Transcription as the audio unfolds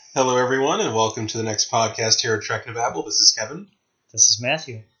Hello, everyone, and welcome to the next podcast here at Trek and Babble. This is Kevin, This is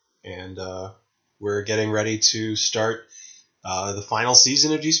Matthew. and we're getting ready to start the final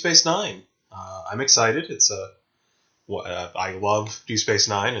season of Deep Space Nine. I'm excited. I love Deep Space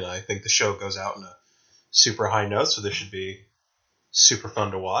Nine, and I think the show goes out on a super high note, so this should be super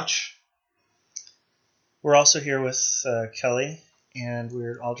fun to watch. We're also here with Kelly, and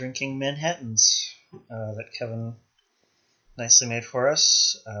we're all drinking Manhattans that Kevin nicely made for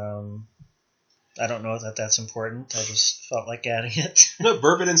us. I don't know that that's important. I just felt like adding it. No,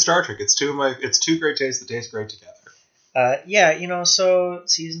 bourbon and Star Trek. It's two great tastes that taste great together. So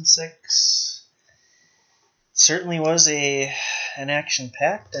season 6 certainly was an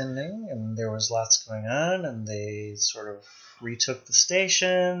action-packed ending, and there was lots going on, and they sort of retook the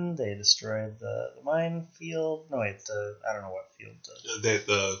station. They destroyed the minefield. No, wait, I don't know what field.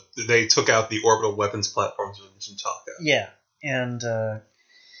 They took out the orbital weapons platforms with Jintaka. Yeah, and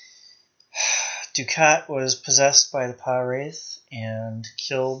Dukat was possessed by the Pa-Wraith and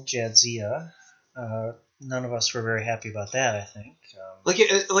killed Jadzia. None of us were very happy about that, I think.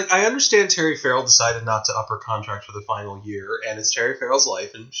 I understand Terry Farrell decided not to up her contract for the final year, and it's Terry Farrell's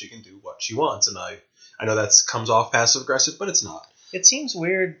life, and she can do what she wants. And I know that comes off passive aggressive, but it's not. It seems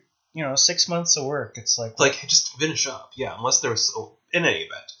weird, 6 months of work. It's like just finish up, yeah. Unless there's in any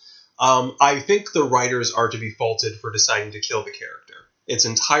event, I think the writers are to be faulted for deciding to kill the character. It's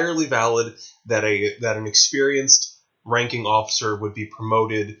entirely valid that an experienced ranking officer would be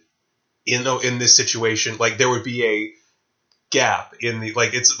promoted in this situation. Like, there would be a gap in the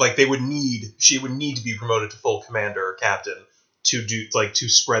she would need to be promoted to full commander or captain to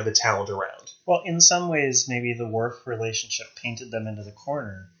spread the talent around. Well, in some ways, maybe the Worf relationship painted them into the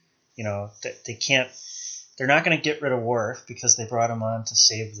corner. They're not going to get rid of Worf because they brought him on to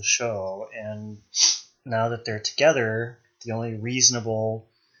save the show, and now that they're together, the only reasonable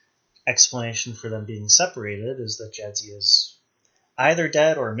explanation for them being separated is that Jadzia is either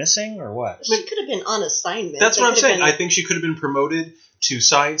dead or missing, or what? She could have been on assignment. That's what I'm saying. I think she could have been promoted to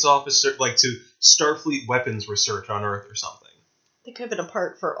science officer, to Starfleet weapons research on Earth or something. They could have been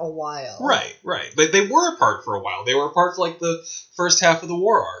apart for a while. Right. But they were apart for a while. They were apart for the first half of the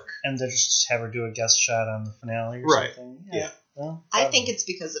war arc. And they just have her do a guest shot on the finale or something? Yeah. Well, I think it's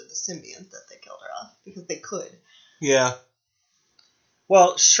because of the symbiont that they killed her off, because they could. Yeah.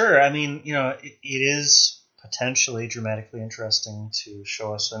 Well, sure. I mean, it is potentially dramatically interesting to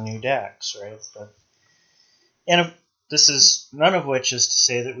show us a new Dax, right? And this is none of which is to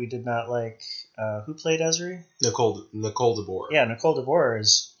say that we did not like who played Ezri? Nicole DeBoer. Yeah, Nicole DeBoer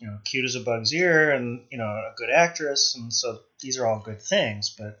is cute as a bug's ear, and a good actress, and so these are all good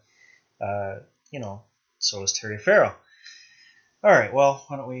things. But so is Terry Farrell. All right, well,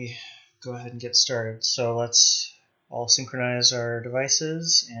 why don't we go ahead and get started? So let's all synchronize our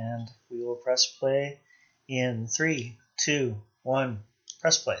devices, and we will press play in 3, 2, 1.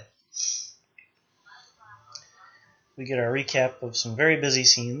 Press play. We get our recap of some very busy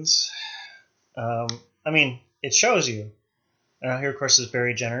scenes. It shows you. And here, of course, is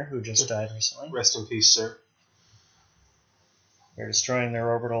Barry Jenner, who just died recently. Rest in peace, sir. They're destroying their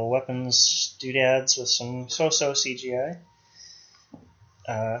orbital weapons doodads with some so-so CGI.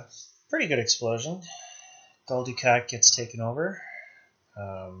 Pretty good explosion. Gul Dukat gets taken over.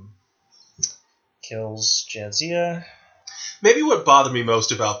 Kills Jadzia. Maybe what bothered me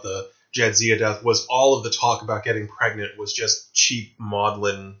most about the Jadzia death was all of the talk about getting pregnant was just cheap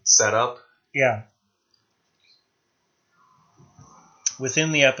maudlin setup. Yeah.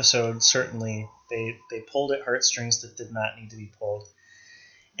 Within the episode, certainly, they pulled at heartstrings that did not need to be pulled.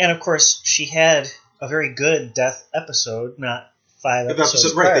 And, of course, she had a very good death episode, not 5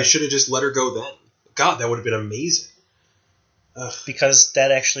 episodes prior. Right, they should have just let her go then. God, that would have been amazing. Ugh. Because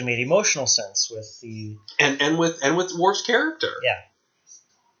that actually made emotional sense with the... And with Worf's character. Yeah.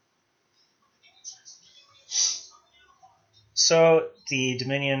 So, the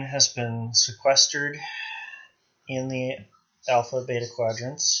Dominion has been sequestered in the Alpha Beta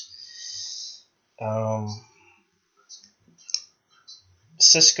quadrants.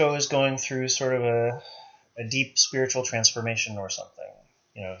 Sisko is going through sort of a deep spiritual transformation or something.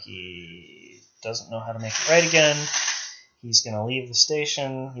 He doesn't know how to make it right again. He's going to leave the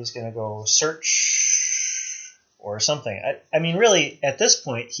station. He's going to go search or something. I mean, really, at this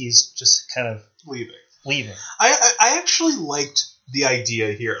point, he's just kind of leaving. I actually liked the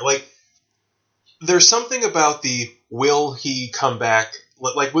idea here. There's something about the will he come back.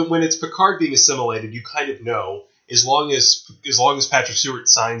 When it's Picard being assimilated, you kind of know as long as Patrick Stewart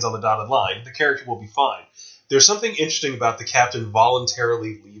signs on the dotted line, the character will be fine. There's something interesting about the captain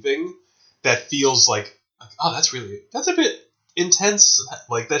voluntarily leaving that feels like, oh, that's a bit intense.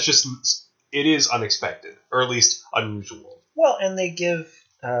 Like, that's just, it is unexpected, or at least unusual. Well, and they give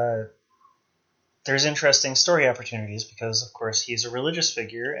there's interesting story opportunities because, of course, he's a religious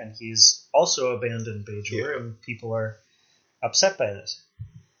figure and he's also abandoned Bajor, and people are upset by this.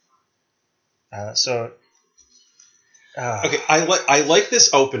 Okay, I like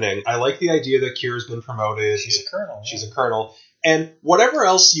this opening. I like the idea that Kira's been promoted. She's a colonel. She's a colonel. And whatever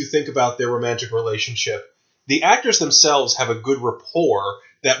else you think about their romantic relationship, the actors themselves have a good rapport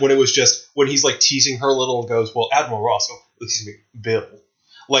that when he's like teasing her a little and goes, well, Admiral Ross, Bill.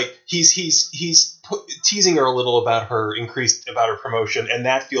 Like, he's teasing her a little about her promotion, and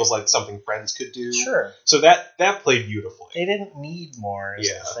that feels like something friends could do. Sure. So that played beautifully. They didn't need more is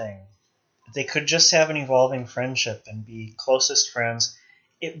the thing. They could just have an evolving friendship and be closest friends.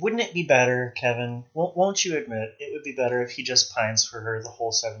 Wouldn't it be better, Kevin? Won't you admit it would be better if he just pines for her the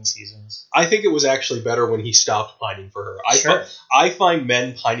whole 7 seasons? I think it was actually better when he stopped pining for her. I find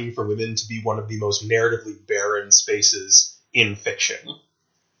men pining for women to be one of the most narratively barren spaces in fiction.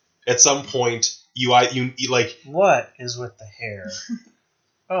 At some point, you like... What is with the hair?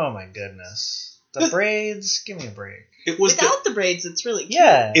 Oh my goodness. The braids? Give me a break. It was Without the braids, it's really cute.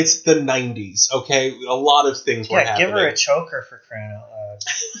 Yeah. It's the 90s, okay? A lot of things were happening. Give her a choker for crying out loud.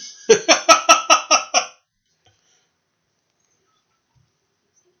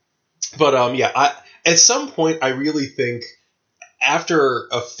 But, at some point, I really think after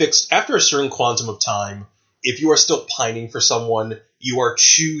a certain quantum of time, if you are still pining for someone, you are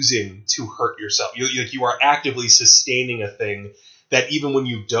choosing to hurt yourself. You are actively sustaining a thing that even when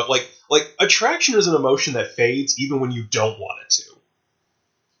you don't... Like, attraction is an emotion that fades even when you don't want it to.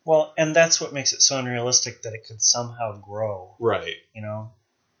 Well, and that's what makes it so unrealistic that it could somehow grow. Right. You know?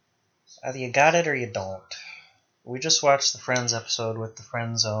 Either you got it or you don't. We just watched the Friends episode with the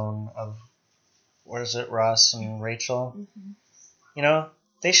friend zone of, what is it, Ross and Rachel? Mm-hmm. You know,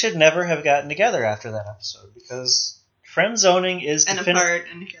 they should never have gotten together after that episode because friend zoning is apart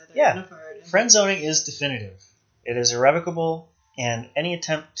and together. Yeah, and apart and friend zoning is definitive. It is irrevocable, and any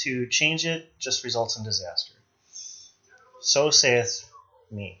attempt to change it just results in disaster. So saith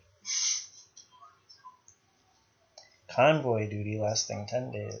me. Convoy duty lasting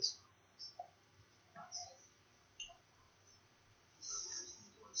 10 days.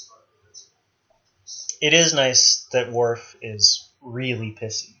 It is nice that Worf is really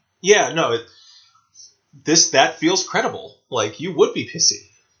pissy. Yeah, no, that feels credible. Like, you would be pissy.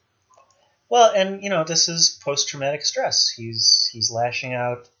 Well, and, this is post-traumatic stress. He's lashing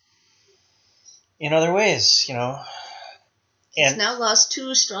out in other ways, And he's now lost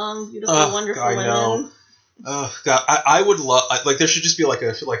 2 strong, beautiful, wonderful women. Know. Oh God, I would love there should just be like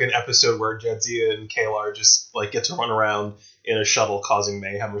an episode where Jadzia and Kalar just like get to run around in a shuttle causing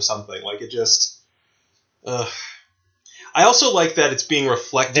mayhem or something. Like, it just. I also like that it's being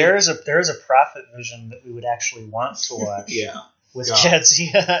reflected. There is a prophet vision that we would actually want to watch. Yeah. With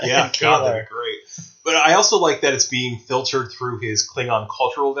Jadzia and Kalar. God, that'd be great. But I also like that it's being filtered through his Klingon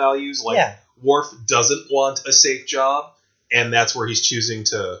cultural values. Like, Worf doesn't want a safe job, and that's where he's choosing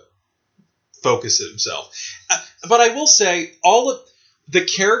to focus himself. But I will say, all of the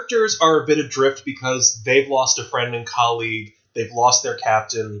characters are a bit adrift because they've lost a friend and colleague, they've lost their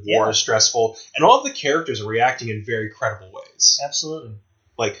captain, war is stressful, and all of the characters are reacting in very credible ways. Absolutely.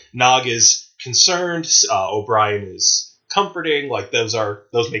 Like, Nog is concerned, O'Brien is comforting, like, those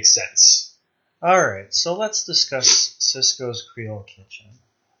make sense. Alright, so let's discuss Sisko's Creole Kitchen.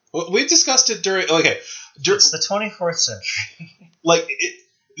 Well, we discussed it during... It's the 24th century.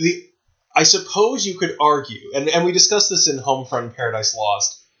 I suppose you could argue, and we discussed this in Homefront and Paradise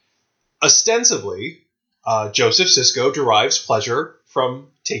Lost, ostensibly, Joseph Sisko derives pleasure from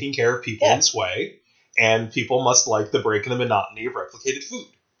taking care of people in this way, and people must like the break in the monotony of replicated food.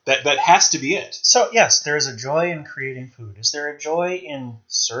 That has to be it. So, yes, there is a joy in creating food. Is there a joy in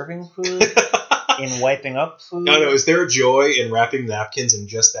serving food? In wiping up food? No, is there a joy in wrapping napkins in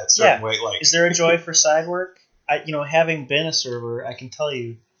just that certain way? Like, is there a joy for side work? Having been a server, I can tell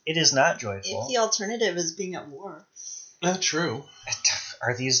you, it is not joyful. If the alternative is being at war. Not true.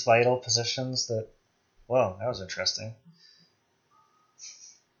 Are these vital positions that... Well, that was interesting.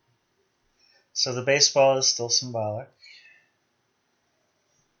 So the baseball is still symbolic.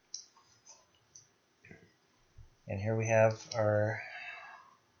 And here we have our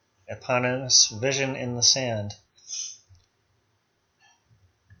eponymous vision in the sand.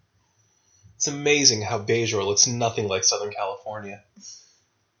 It's amazing how Bajor looks nothing like Southern California.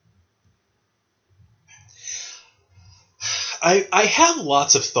 I have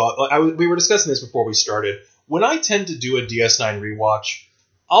lots of thought. We were discussing this before we started. When I tend to do a DS9 rewatch,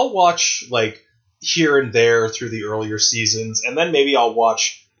 I'll watch, like, here and there through the earlier seasons, and then maybe I'll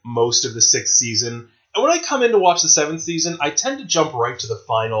watch most of the 6th season. And when I come in to watch the 7th season, I tend to jump right to the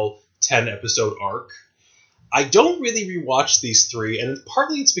final 10-episode arc. I don't really rewatch these 3, and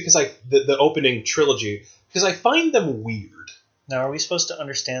partly it's because the opening trilogy, because I find them weird. Now, are we supposed to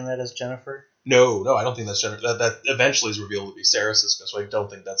understand that as Jennifer? No, I don't think that's Jennifer. That eventually is revealed to be Sarah Siska, so I don't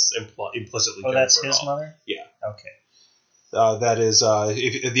think that's implicitly Oh, Jennifer that's at his all. mother? Yeah. Okay. That is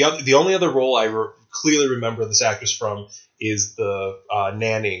the only other role I clearly remember this actress from is the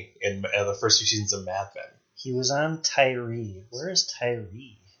nanny in the first 2 seasons of Mad Men. He was on Tyree. Where is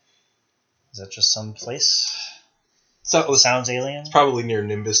Tyree? Is that just some place? So it's Sounds alien? probably near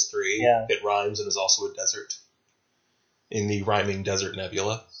Nimbus 3. Yeah. It rhymes and is also a desert. In the rhyming Desert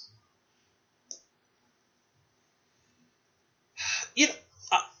Nebula. You know,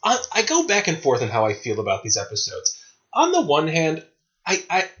 I go back and forth on how I feel about these episodes. On the one hand,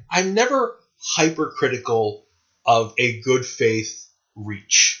 I'm never hypercritical of a good faith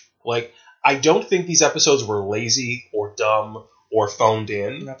reach. Like, I don't think these episodes were lazy or dumb or phoned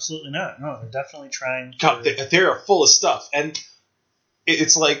in. Absolutely not. No, they're definitely trying to... God, they're full of stuff. And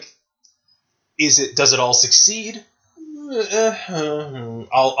it's like, does it all succeed?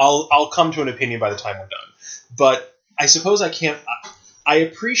 I'll come to an opinion by the time we're done. But I suppose I can't... I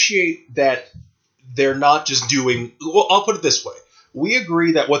appreciate that they're not just doing... Well, I'll put it this way. We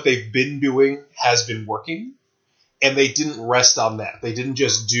agree that what they've been doing has been working, and they didn't rest on that. They didn't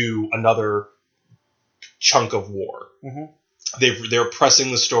just do another chunk of war. Mm-hmm. They're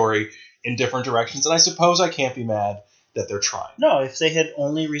pressing the story in different directions, and I suppose I can't be mad that they're trying. No, if they had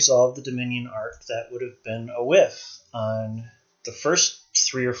only resolved the Dominion arc, that would have been a whiff on the first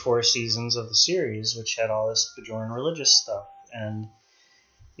 3 or 4 seasons of the series, which had all this Bajoran religious stuff. And,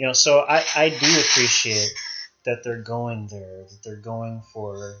 you know, so I do appreciate that they're going there, that they're going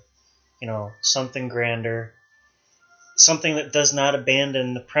for, you know, something grander, something that does not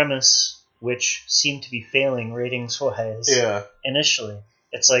abandon the premise, which seemed to be failing ratings-wise initially.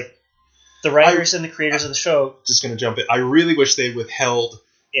 It's like the writers and the creators of the show... Just going to jump in. I really wish they withheld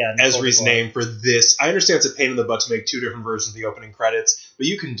Nicole Ezri's DeBoer. name for this. I understand it's a pain in the butt to make 2 different versions of the opening credits, but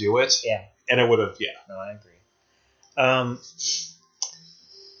you can do it. Yeah. And it would have, No, I agree.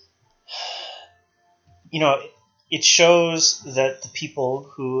 You know, it shows that the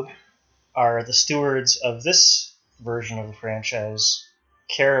people who are the stewards of this version of the franchise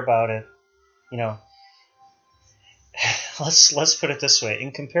care about it. You know, let's put it this way: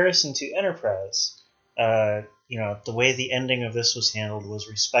 in comparison to Enterprise, you know, the way the ending of this was handled was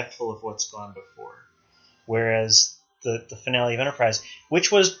respectful of what's gone before, whereas the finale of Enterprise,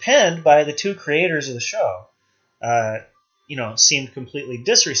 which was penned by the 2 creators of the show, you know, seemed completely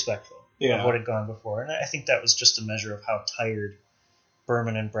disrespectful of what had gone before, and I think that was just a measure of how tired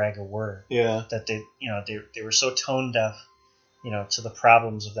Berman and Braga were. Yeah. That they were so tone deaf, you know, to the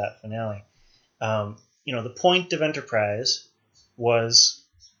problems of that finale. You know, the point of Enterprise was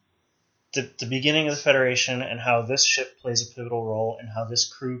the beginning of the Federation and how this ship plays a pivotal role and how this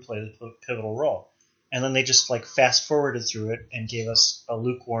crew plays a pivotal role. And then they just like fast forwarded through it and gave us a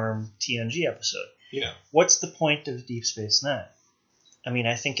lukewarm TNG episode. Yeah. What's the point of Deep Space Nine? I mean,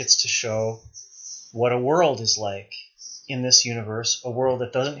 I think it's to show what a world is like in this universe, a world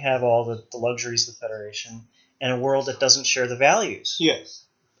that doesn't have all the luxuries of the Federation, and a world that doesn't share the values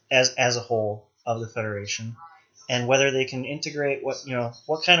as a whole of the Federation, and whether they can integrate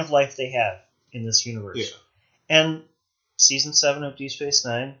what kind of life they have in this universe. Yeah. And season 7 of Deep Space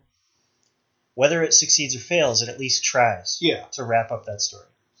Nine, whether it succeeds or fails, it at least tries to wrap up that story.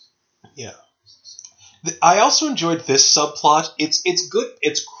 Yeah. I also enjoyed this subplot. It's good.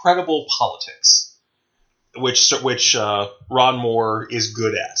 It's credible politics, which Ron Moore is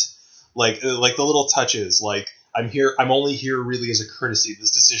good at. Like the little touches. Like I'm only here really as a courtesy. This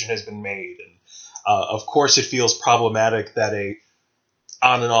decision has been made, and of course it feels problematic that a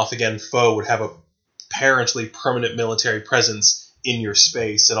on and off again foe would have a apparently permanent military presence in your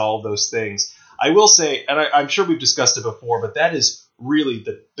space and all of those things. I will say, and I'm sure we've discussed it before, but that is really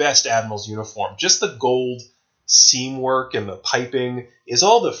the best Admiral's uniform. Just the gold seam work and the piping is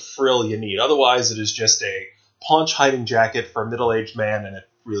all the frill you need. Otherwise, it is just a paunch hiding jacket for a middle-aged man, and it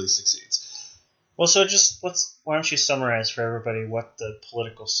really succeeds. Well, so why don't you summarize for everybody what the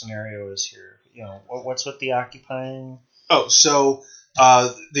political scenario is here? You know, what's with the occupying? Oh, so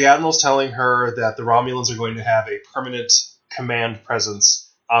the Admiral's telling her that the Romulans are going to have a permanent command presence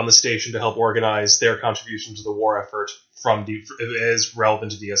on the station to help organize their contribution to the war effort as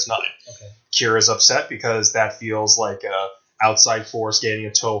relevant to DS9. Okay. Kira's upset because that feels like a outside force gaining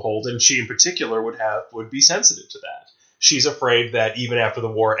a toehold, and she in particular would be sensitive to that. she's afraid that even after the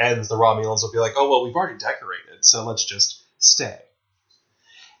war ends, the Romulans will be like, oh, well, we've already decorated, so let's just stay.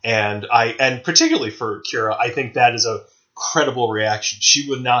 And particularly for Kira, I think that is a credible reaction. She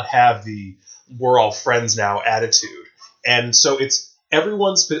would not have the "we're all friends now" attitude. And so it's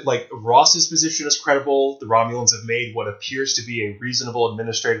everyone's, like, Ross's position is credible. The Romulans have made what appears to be a reasonable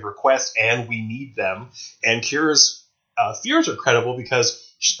administrative request, and we need them. And Kira's fears are credible because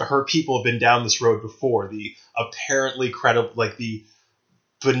her people have been down this road before. The apparently credible, like the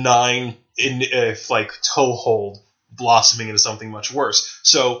benign, toehold blossoming into something much worse.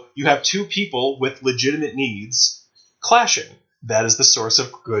 So you have two people with legitimate needs clashing. That is the source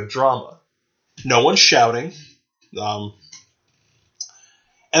of good drama. No one's shouting. And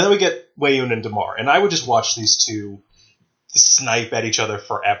then we get Weyoun and Damar. And I would just watch these two snipe at each other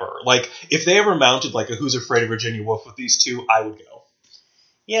forever. Like, if they ever mounted like a Who's Afraid of Virginia Woolf with these two, I would go.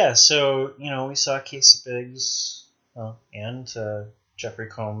 Yeah, so, we saw Casey Biggs and Jeffrey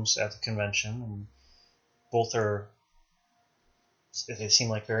Combs at the convention, and both they seem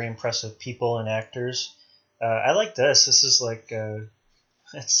like very impressive people and actors. I like this. This is like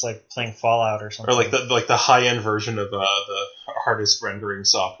it's like playing Fallout or something. Or like the high end version of the hardest rendering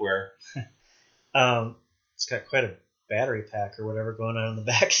software. It's got quite a battery pack or whatever going on in the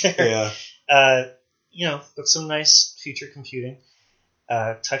back there. Yeah. But some nice feature computing,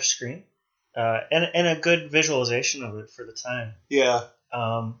 touch screen, and a good visualization of it for the time. Yeah.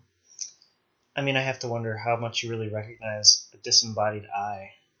 I have to wonder how much you really recognize a disembodied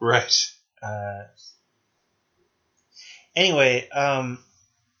eye. Right. Anyway,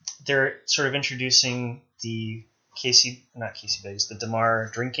 they're sort of introducing the the Damar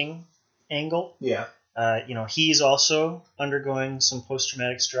drinking angle. Yeah. He's also undergoing some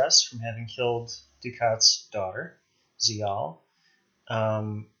post-traumatic stress from having killed Dukat's daughter, Zial.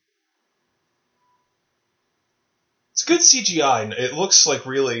 It's good CGI, and it looks like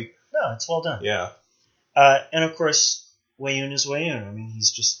really... No, it's well done. Yeah. And of course, Weyoun is Weyoun.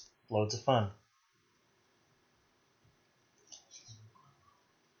 He's just loads of fun.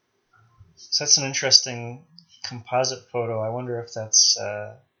 So that's an interesting composite photo. I wonder if that's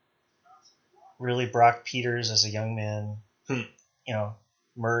really Brock Peters as a young man,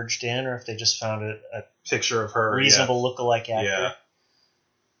 merged in, or if they just found a picture of her, reasonable lookalike actor. Yeah.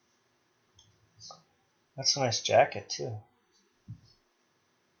 That's a nice jacket too.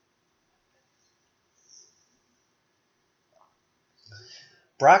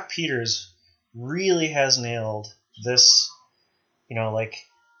 Brock Peters really has nailed this,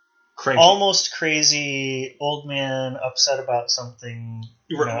 Cranky. almost crazy old man upset about something.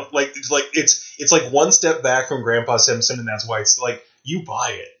 Like it's like one step back from Grandpa Simpson, and that's why it's like you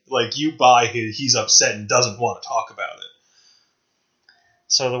buy it. Like you buy he's upset and doesn't want to talk about it.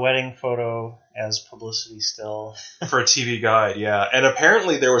 So the wedding photo as publicity still for a TV guide, yeah. And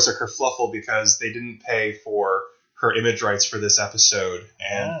apparently there was a kerfluffle because they didn't pay for her image rights for this episode,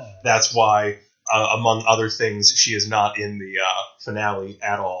 and that's why, among other things, she is not in the finale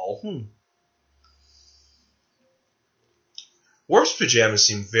at all. Worf's pajamas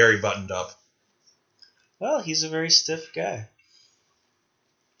seem very buttoned up. Well, he's a very stiff guy.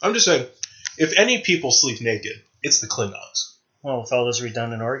 I'm just saying, if any people sleep naked, it's the Klingons. Well, with all those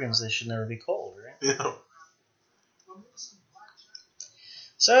redundant organs, they should never be cold, right? Yeah.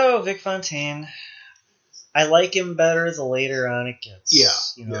 So, Vic Fontaine, I like him better the later on it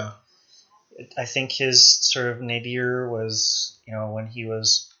gets. Yeah. I think his sort of nadir was, when he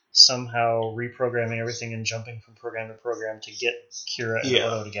was somehow reprogramming everything and jumping from program to program to get Kira and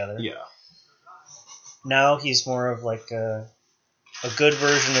Odo together. Yeah. Now he's more of like a good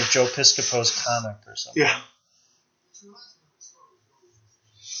version of Joe Piscopo's comic or something. Yeah.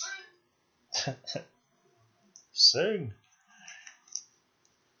 Sing.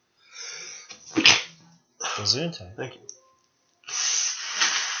 Gesundheit. Thank you.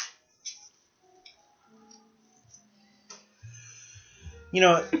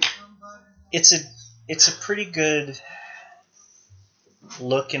 It's a pretty good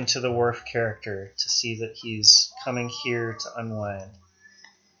look into the Worf character to see that he's coming here to unwind.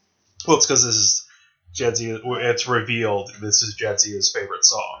 Well, it's because this is Jadzia. It's revealed this is Jadzia's favorite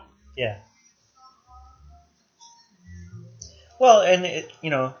song. Yeah. Well, and it,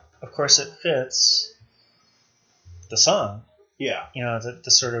 of course, it fits the song. Yeah.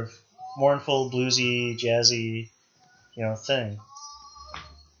 The sort of mournful, bluesy, jazzy, thing.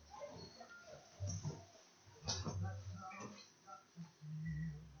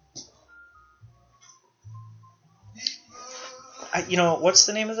 What's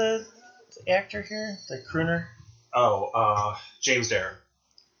the name of the actor here? The crooner? Oh, James Darren.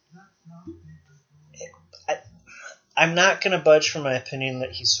 I'm not going to budge from my opinion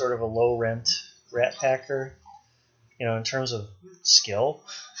that he's sort of a low-rent rat packer, in terms of skill.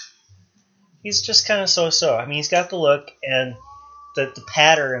 He's just kind of so-so. I mean, he's got the look and the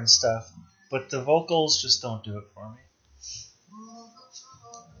patter and stuff, but the vocals just don't do it for me.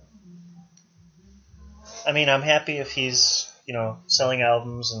 I mean, I'm happy if he's, selling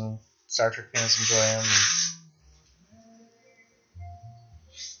albums and Star Trek fans enjoy him.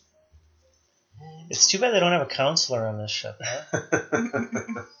 It's too bad they don't have a counselor on this ship, huh?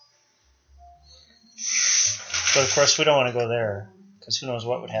 But of course, we don't want to go there, because who knows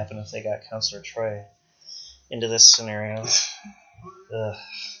what would happen if they got Counselor Troy into this scenario. Ugh.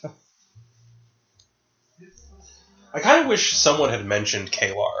 I kind of wish someone had mentioned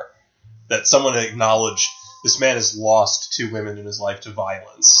Kalar. That someone had acknowledged this man has lost 2 women in his life to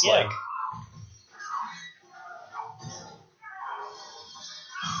violence. Yeah.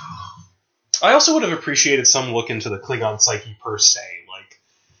 I also would have appreciated some look into the Klingon psyche per se. Like,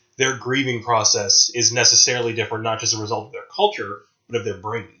 their grieving process is necessarily different, not just a result of their culture, but of their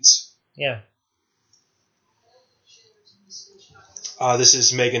brains. Yeah. This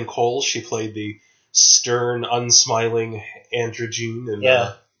is Megan Cole. She played the stern, unsmiling androgyne in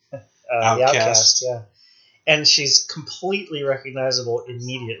The Outcast. yeah. And she's completely recognizable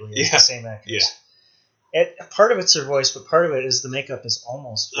immediately as the same actress. Yeah. Part of it's her voice, but part of it is the makeup is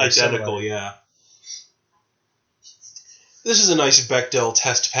almost Identical, similar. yeah. This is a nice Bechdel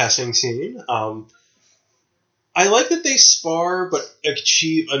test passing scene. I like that they spar, but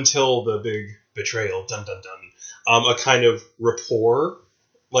achieve, until the big betrayal, dun dun dun, a kind of rapport.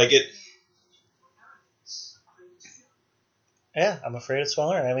 Like it. Yeah, I'm afraid it's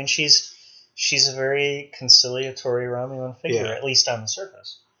well earned. I mean, she's a very conciliatory Romulan figure, at least on the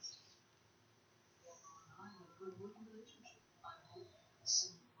surface.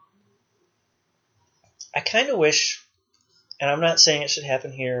 I kind of wish, and I'm not saying it should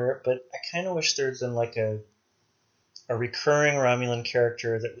happen here, but I kind of wish there had been like a recurring Romulan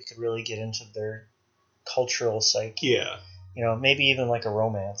character that we could really get into their cultural psyche. Yeah. Maybe even like a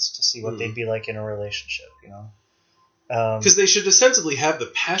romance to see what they'd be like in a relationship, Because they should ostensibly have the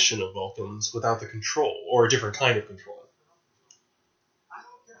passion of Vulcans without the control, or a different kind of control.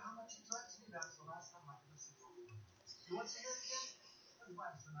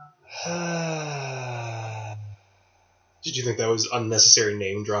 Did you think that was unnecessary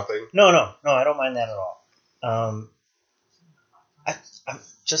name dropping? No, I don't mind that at all. I'm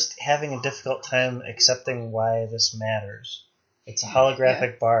just having a difficult time accepting why this matters. It's a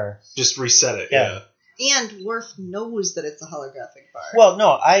holographic bar. Just reset it, yeah. And Worf knows that it's a holographic bar. Well, no,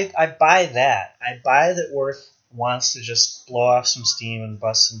 I buy that. I buy that Worf wants to just blow off some steam and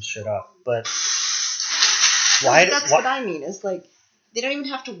bust some shit up. But why? That's what I mean. Is like they don't even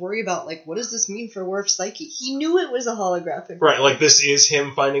have to worry about like what does this mean for Worf's psyche. He knew it was a holographic bar. Right, like this is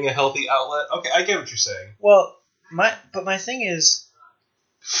him finding a healthy outlet. Okay, I get what you're saying. Well, my thing is,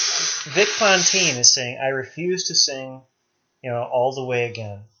 Vic Fontaine is saying, I refuse to sing, All the Way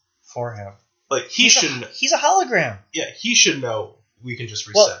Again for him. Like, he's a hologram. Yeah, he should know we can just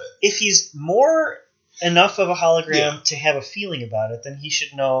reset it. If he's more enough of a hologram to have a feeling about it, then he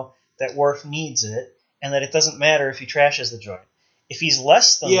should know that Worf needs it, and that it doesn't matter if he trashes the joint. If he's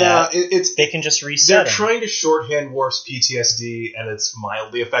less than that, they can just reset him. They're trying to shorthand Worf's PTSD, and it's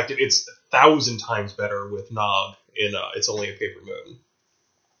mildly effective. It's 1,000 times better with Nog in It's Only a Paper Moon.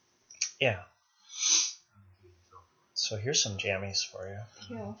 Yeah. So here's some jammies for you.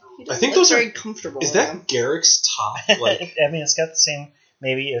 Yeah, I think those very comfortable. Is that Garrick's top? Like, I mean, it's got the same.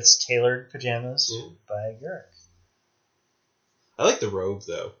 Maybe it's tailored pajamas by Garrick. I like the robe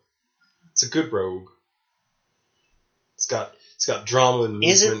though. It's a good robe. It's got drama and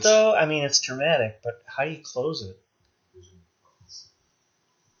movement. Is it though? I mean, it's dramatic, but how do you close it?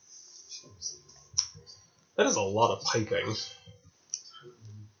 That is a lot of piping.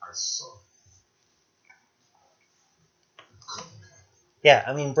 Yeah,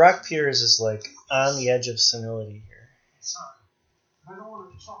 I mean, Brock Peters is like on the edge of senility here. I don't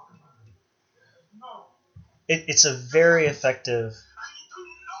want to talk about it. No. It's a very effective,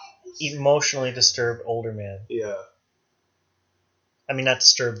 emotionally disturbed older man. Yeah. I mean, not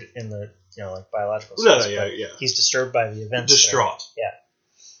disturbed in the like biological sense. No, yeah. He's disturbed by the events. Distraught. Yeah.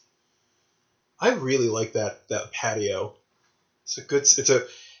 I really like that patio.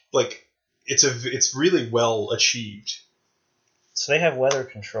 It's really well achieved. So they have weather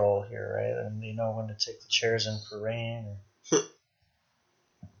control here, right? And they know when to take the chairs in for rain.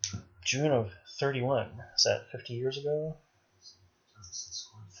 June of 31. Is that 50 years ago?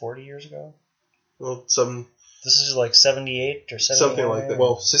 40 years ago? Well, This is like 78 or 79. Something like that.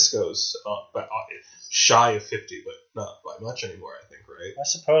 Well, Cisco's shy of 50, but not by much anymore, I think, right? I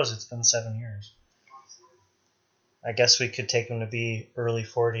suppose it's been 7 years. I guess we could take him to be early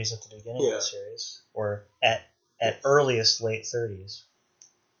 40s at the beginning of the series, or at earliest late 30s.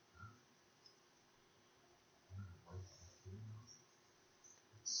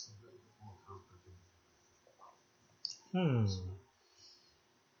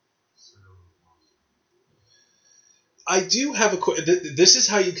 I do have a this is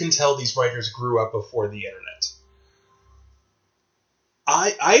how you can tell these writers grew up before the internet.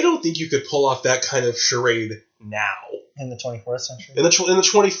 I don't think you could pull off that kind of charade now. In the 24th century? In the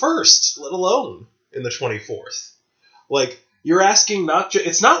 21st, let alone in the 24th. Like, you're asking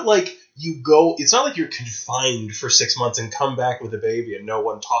it's not like it's not like you're confined for 6 months and come back with a baby and no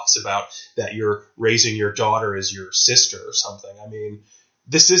one talks about that you're raising your daughter as your sister or something. I mean,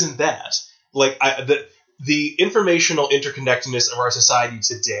 this isn't that. Like, the informational interconnectedness of our society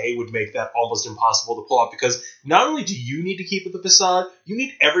today would make that almost impossible to pull off, because not only do you need to keep up the facade, you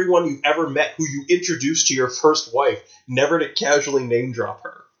need everyone you've ever met who you introduced to your first wife never to casually name drop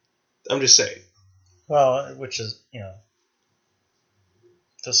her. I'm just saying. Well, which is,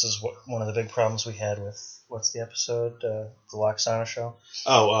 this is one of the big problems we had with, what's the episode? The Loxana show?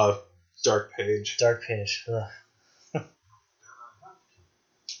 Oh, Dark Page. Dark Page. Ugh.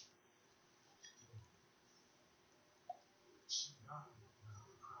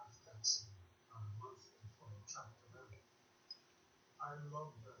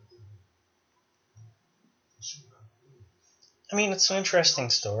 I mean, it's an interesting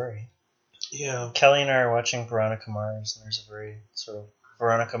story. Yeah. Kelly and I are watching Veronica Mars, and there's a very sort of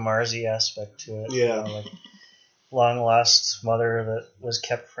Veronica Mars-y aspect to it. Yeah. Like long-lost mother that was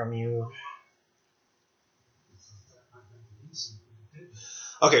kept from you.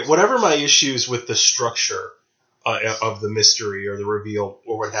 Okay, whatever my issues with the structure of the mystery or the reveal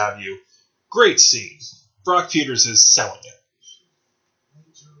or what have you, great scene. Brock Peters is selling it.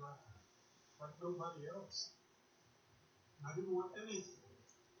 Like nobody else. I didn't want anything.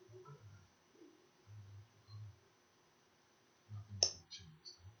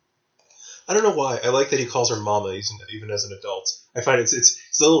 I don't know why. I like that he calls her mama even as an adult. I find it's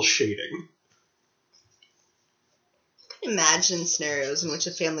a little shading. Imagine scenarios in which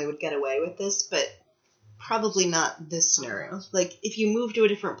a family would get away with this, but probably not this scenario. Like, if you move to a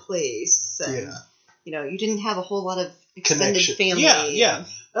different place, and, you didn't have a whole lot of extended Connection. family. Yeah.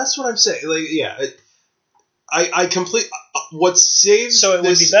 That's what I'm saying. Like, I complete what saves. So it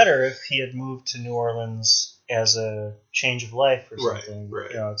would be better if he had moved to New Orleans as a change of life or something.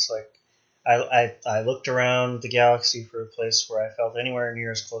 Right. It's like I looked around the galaxy for a place where I felt anywhere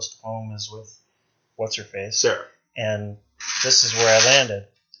near as close to home as with what's her face, Sarah, and this is where I landed,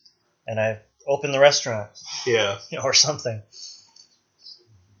 and I opened the restaurant, or something.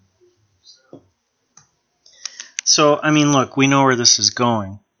 So I mean, look, we know where this is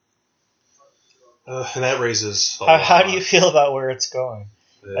going. and that raises. How do you feel about where it's going?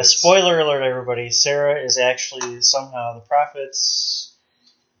 A spoiler alert, everybody. Sarah is actually somehow the Prophet's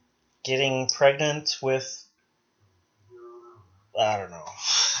getting pregnant with, I don't know,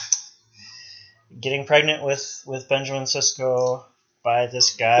 getting pregnant with Benjamin Sisko by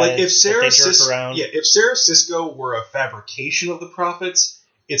this guy. Like, if Sarah around. if Sarah Sisko were a fabrication of the Prophets,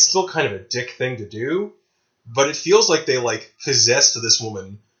 it's still kind of a dick thing to do, but it feels like they possessed this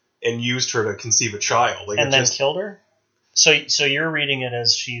woman and used her to conceive a child, and then killed her. So you're reading it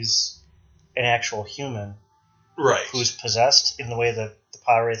as she's an actual human, right? Who's possessed in the way that the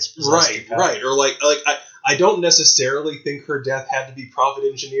pirates possessed. Right. Or I don't necessarily think her death had to be prophet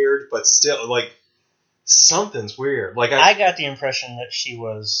engineered, but still, something's weird. I got the impression that she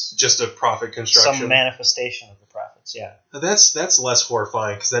was just a prophet construction, some manifestation of the prophets. Yeah, that's less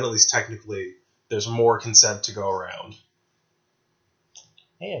horrifying, because then at least technically there's more consent to go around.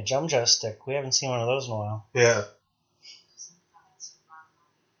 Hey, a Jumja stick. We haven't seen one of those in a while. Yeah.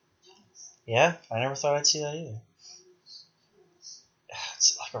 Yeah, I never thought I'd see that either.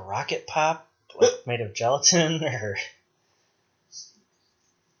 It's like a rocket pop, made of gelatin, or...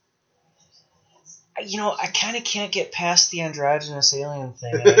 I kind of can't get past the androgynous alien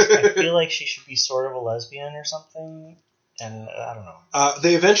thing. I feel like she should be sort of a lesbian or something, and I don't know.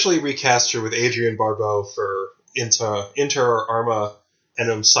 They eventually recast her with Adrienne Barbeau for Inter Arma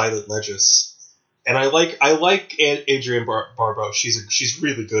Enum Silent Legis, and I like Adrienne Barbeau. She's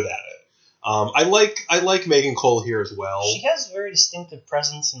really good at it. I like Megan Cole here as well. She has a very distinctive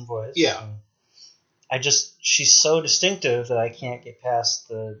presence and voice. Yeah. She's so distinctive that I can't get past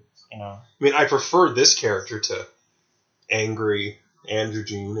the, I mean, I prefer this character to angry Andrew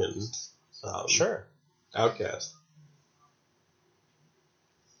Jean and sure, Outcast.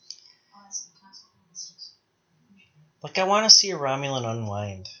 Like, I want to see a Romulan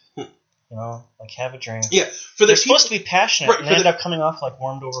unwind. You know, like have a drink. Yeah, for the They're people, supposed to be passionate, Right, and for they end the- up coming off like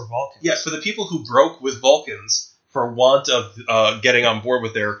warmed over Vulcans. yeah, for the people who broke with Vulcans for want of getting on board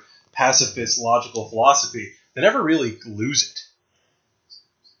with their pacifist logical philosophy, they never really lose it.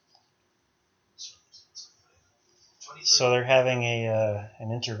 So they're having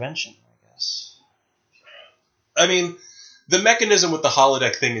an intervention, I guess. I mean, the mechanism with the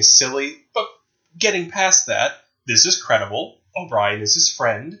holodeck thing is silly, but getting past that, this is credible. O'Brien is his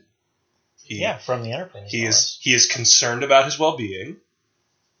friend. Yeah, from the Enterprise. He is concerned about his well-being.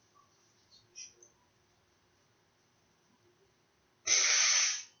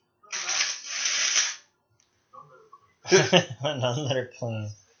 None that are clean.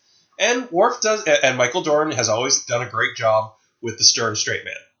 And Worf does, and Michael Dorn has always done a great job with the stern straight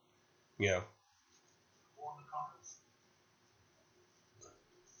man. You know.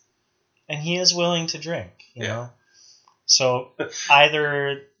 And he is willing to drink, you Yeah. know? So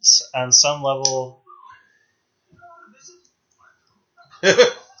either on some level,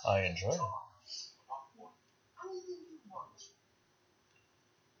 I enjoy it.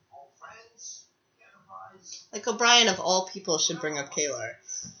 Like, O'Brien, of all people, should bring up Kalar.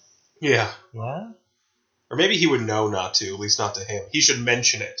 Yeah. Yeah? Or maybe he would know not to, at least not to him. He should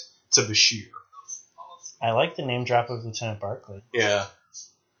mention it to Bashir. I like the name drop of Lieutenant Barclay. Yeah.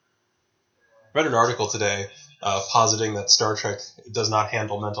 Read an article today positing that Star Trek does not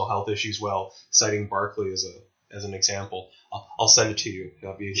handle mental health issues well, citing Barclay as an example. I'll send it to you.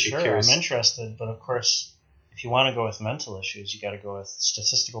 I'll be Sure, curious. I'm interested, but of course, if you want to go with mental issues, you got to go with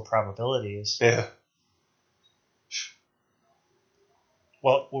statistical probabilities. Yeah.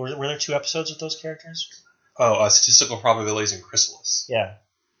 Well, were there 2 episodes with those characters? Oh, statistical probabilities in Chrysalis. Yeah.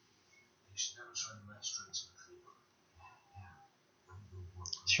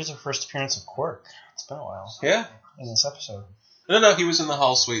 Here's our first appearance of Quark. It's been a while Yeah. in this episode. No, he was in the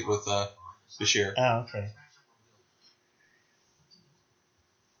hall suite with Bashir. Oh, okay.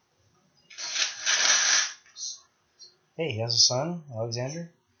 Hey, he has a son,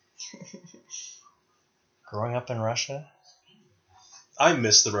 Alexander. Growing up in Russia. I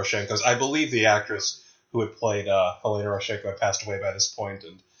miss the Roshenkos. I believe the actress who had played Helena Roshenko had passed away by this point,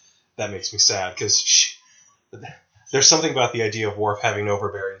 and that makes me sad, because there's something about the idea of Worf having an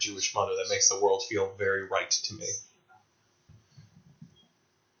overbearing Jewish mother that makes the world feel very right to me.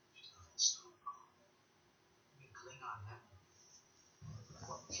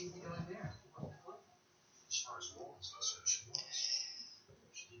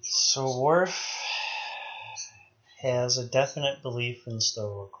 So Worf has a definite belief in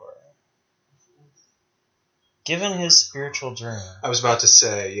Sto-Vo-Kor. Given his spiritual journey, I was about to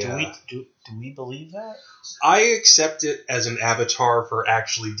say, yeah. do we believe that? I accept it as an avatar for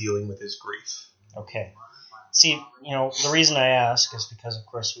actually dealing with his grief. Okay. See, you know, the reason I ask is because, of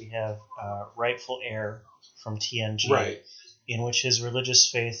course, we have Rightful Heir from TNG, Right. in which his religious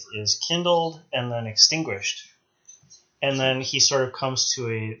faith is kindled and then extinguished. And then he sort of comes to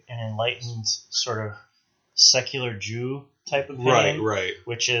an enlightened sort of secular Jew type opinion, Right.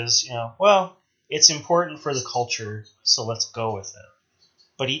 which is, you know, well, it's important for the culture, so let's go with it.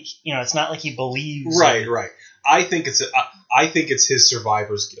 But he, you know, it's not like he believes. Right. I think it's his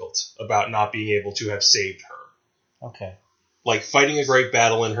survivor's guilt about not being able to have saved her. Okay. Like, fighting a great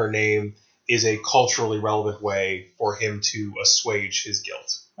battle in her name is a culturally relevant way for him to assuage his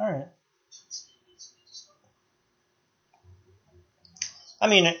guilt. All right. I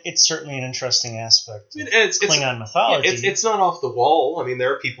mean, it's certainly an interesting aspect of Klingon mythology. Yeah, it's not off the wall. I mean,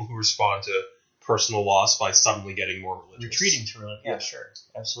 there are people who respond to personal loss by suddenly getting more religious. Retreating to religion. Yeah, sure.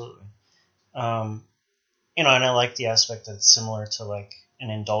 Absolutely. You know, and I like the aspect that it's similar to, like,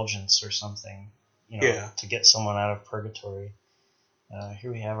 an indulgence or something, you know, to get someone out of purgatory.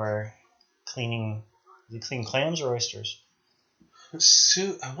 Here we have our cleaning. Do you clean clams or oysters?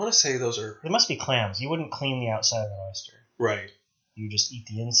 So, I want to say those are... They must be clams. You wouldn't clean the outside of an oyster. Right. You just eat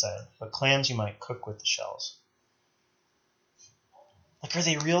the inside. But clams you might cook with the shells. Like, are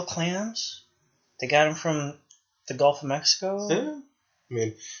they real clams? They got them from the Gulf of Mexico? Yeah. I mean,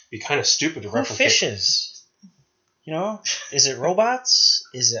 it'd be kind of stupid to Who replicate... fishes? You know? Is it robots?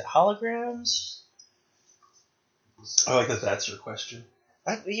 Is it holograms? I like that that's your question.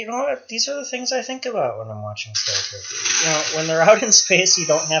 You know what? These are the things I think about when I'm watching Star Trek. You know, when they're out in space, you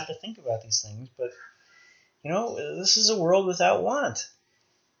don't have to think about these things. But, you know, this is a world without want.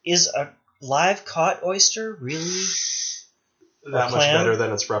 Is a live caught oyster really That much better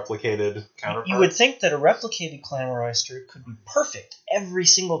than its replicated counterpart. You would think that a replicated clam or oyster could be perfect every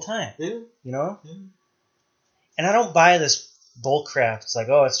single time. Yeah. You know? Yeah. And I don't buy this bull crap. It's like,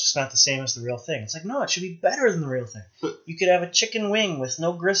 oh, it's just not the same as the real thing. It's like, no, it should be better than the real thing. You could have a chicken wing with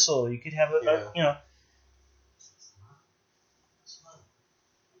no gristle. You could have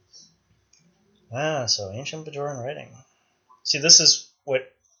so ancient Bajoran writing. See, this is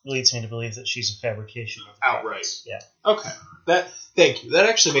what leads me to believe that she's a fabrication of the Outright. prophets. Yeah. Okay. Thank you. That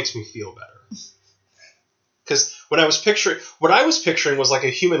actually makes me feel better. Because what I was picturing was like a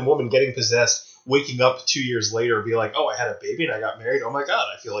human woman getting possessed, waking up 2 years later and be like, oh, I had a baby and I got married. Oh my god,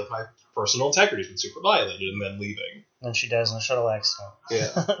 I feel like my personal integrity's been super violated, and then leaving. And she dies in a shuttle accident.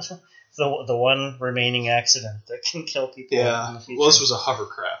 Yeah. the one remaining accident that can kill people in Yeah. the future. Well, this was a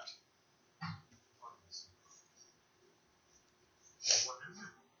hovercraft.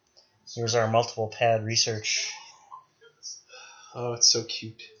 Here's our multiple pad research. Oh, it's so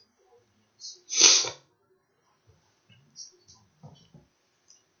cute.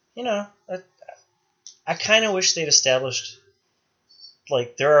 I kind of wish they'd established,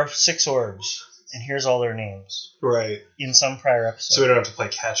 like, there are 6 orbs, and here's all their names. Right. In some prior episode. So we don't have to play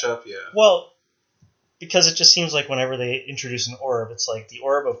catch up? Yeah. Well, because it just seems like whenever they introduce an orb, it's like the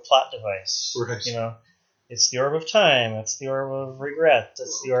orb of plot device. Right. It's the orb of time, it's the orb of regret,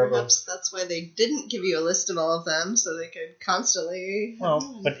 it's the orb of... Perhaps that's why they didn't give you a list of all of them, so they could constantly...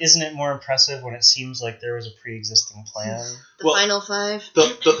 Well, but isn't it more impressive when it seems like there was a pre-existing plan? The final 5?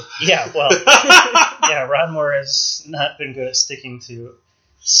 Yeah, well... yeah, Ron Moore has not been good at sticking to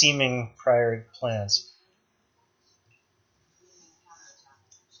seeming prior plans.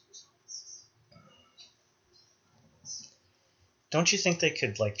 Don't you think they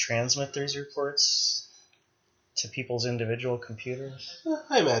could, like, transmit these reports to people's individual computers?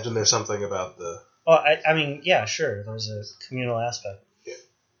 I imagine there's something about the... Oh, I mean, yeah, sure. There's a communal aspect. Yeah.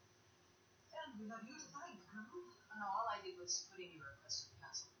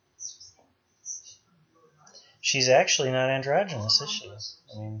 She's actually not androgynous, is she?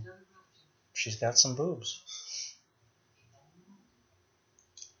 I mean, she's got some boobs.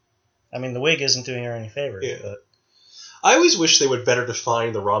 I mean, the wig isn't doing her any favors. Yeah. But I always wish they would better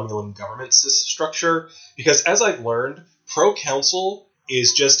define the Romulan government structure, because as I've learned, pro-council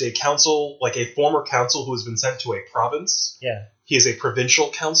is just a council, like a former council who has been sent to a province. Yeah. He is a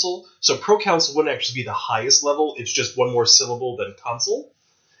provincial council, so pro-council wouldn't actually be the highest level, it's just one more syllable than consul.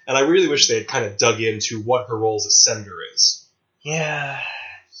 And I really wish they had kind of dug into what her role as a senator is. Yeah.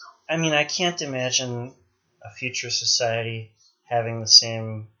 I mean, I can't imagine a future society having the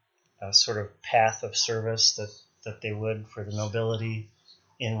same sort of path of service that they would for the nobility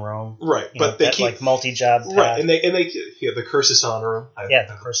in Rome. Right, but they keep like multi-job path. Right, and they the cursus honorum.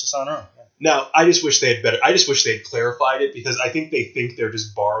 The cursus honorum. Yeah. Now, I just wish they had clarified it, because I think they think they're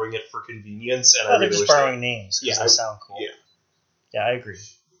just borrowing it for convenience, and I really they're just wish borrowing names because Yeah, they sound cool. Yeah, I agree.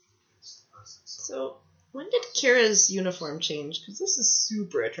 So, when did Kira's uniform change? Because this is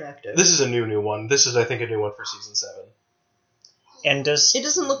super attractive. This is a new one. This is, I think, a new one for season 7. And It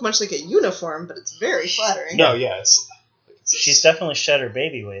doesn't look much like a uniform, but it's very flattering. No, yeah, it's she's definitely shed her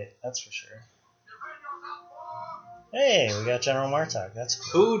baby weight, that's for sure. Hey, we got General Martok. That's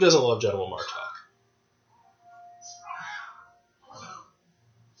cool. Who doesn't love General Martok?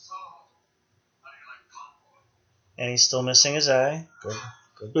 And he's still missing his eye.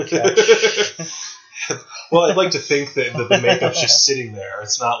 Good catch. Well, I'd like to think that the makeup's just sitting there.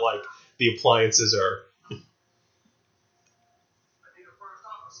 It's not like the appliances are...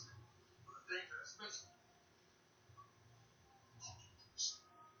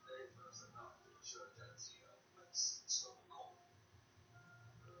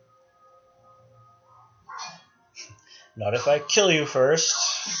 Not if I kill you first.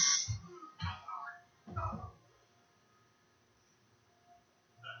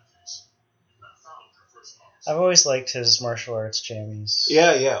 I've always liked his martial arts jammies.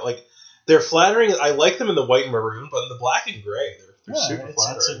 Yeah, like, they're flattering. I like them in the white and maroon, but in the black and gray, they're super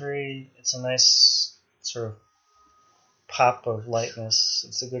flattering. It's a nice sort of pop of lightness.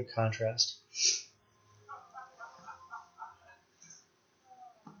 It's a good contrast.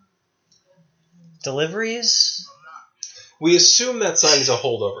 Deliveries? We assume that sign is a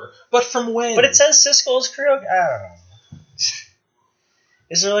holdover. But from when? But it says Siskel's crew. I don't know.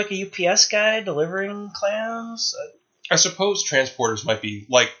 Is there like a UPS guy delivering clams? I suppose transporters might be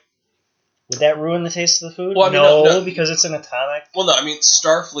like... Would that ruin the taste of the food? Well, I mean, no, because it's an atomic. Well, no, I mean,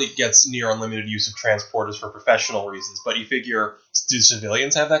 Starfleet gets near unlimited use of transporters for professional reasons, but you figure, do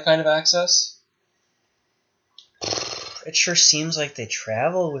civilians have that kind of access? It sure seems like they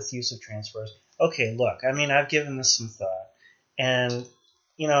travel with use of transporters. Okay, look, I mean, I've given this some thought, and,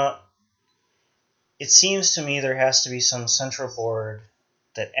 you know, it seems to me there has to be some central board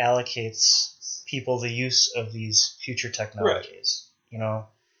that allocates people the use of these future technologies, you know,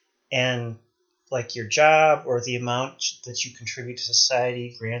 and like your job or the amount that you contribute to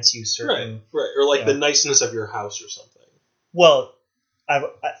society grants you certain Right. Or like you the know. niceness of your house or something. Well,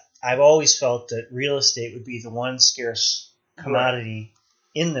 I've always felt that real estate would be the one scarce commodity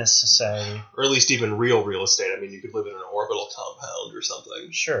in this society. Or at least even real estate. I mean, you could live in an orbital compound or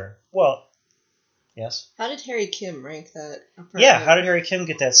something. Sure. Well, yes. How did Harry Kim rank that apartment? Yeah. How did Harry Kim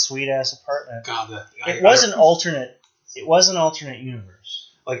get that sweet ass apartment? God, It was an alternate. It was an alternate universe.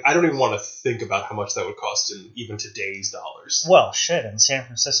 Like, I don't even want to think about how much that would cost in even today's dollars. Well, shit. In San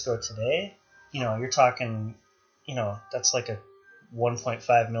Francisco today, you know, you're talking, you know, that's like a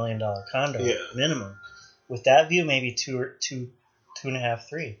 $1.5 million condo minimum. With that view, maybe two and a half,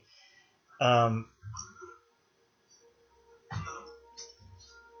 three. I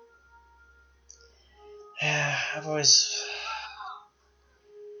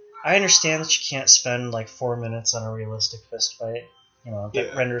understand that you can't spend like 4 minutes on a realistic fist fight, you know,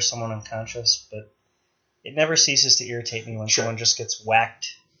 that renders someone unconscious, but it never ceases to irritate me when someone just gets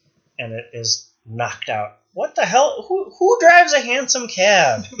whacked and it is knocked out. What the hell? Who drives a handsome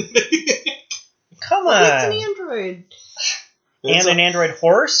cab? Come on. It's an android. And an android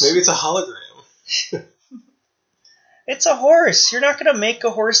horse? Maybe it's a hologram. It's a horse. You're not going to make a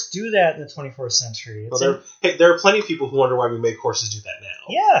horse do that in the 24th century. There are plenty of people who wonder why we make horses do that now.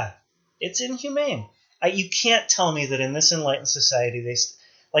 Yeah. It's inhumane. You can't tell me that in this enlightened society,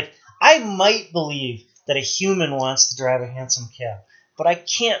 I might believe that a human wants to drive a handsome cab, but I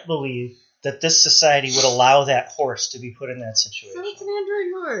can't believe that this society would allow that horse to be put in that situation. So it's an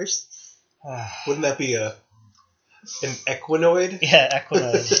android horse. Wouldn't that be an equinoid? Yeah,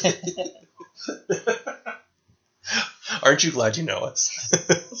 equinoid. Aren't you glad you know us?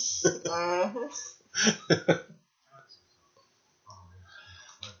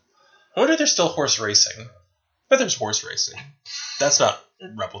 I wonder if there's still horse racing. But there's horse racing. That's not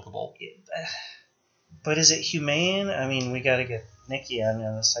replicable. But is it humane? I mean, we got to get Nikki on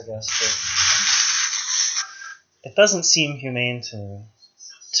this, I guess. But it doesn't seem humane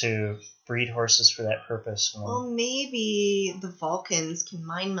to breed horses for that purpose. Well, maybe the Vulcans can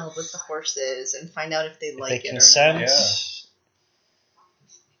mind meld with the horses and find out if they like it consent. or not. Yeah.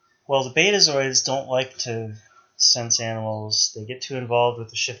 Well, the Betazoids don't like to sense animals. They get too involved with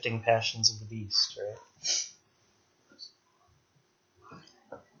the shifting passions of the beast, right?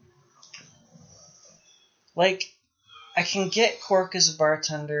 Like, I can get Quark as a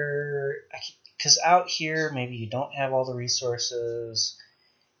bartender, because out here, maybe you don't have all the resources.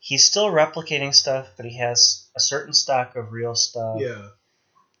 He's still replicating stuff, but he has a certain stock of real stuff. Yeah.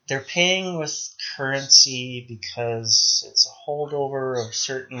 They're paying with currency because it's a holdover of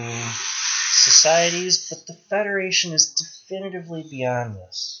certain societies, but the Federation is definitively beyond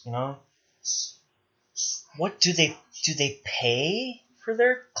this, you know? What do they pay for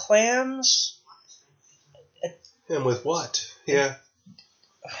their clams? And with what? Yeah.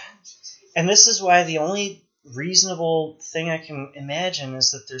 And this is why the only reasonable thing I can imagine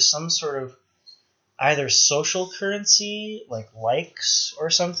is that there's some sort of either social currency, like likes or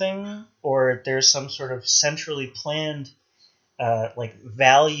something, or there's some sort of centrally planned like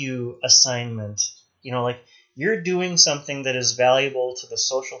value assignment. You know, like you're doing something that is valuable to the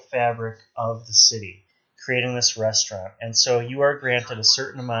social fabric of the city, creating this restaurant. And so you are granted a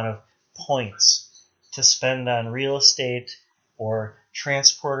certain amount of points to spend on real estate or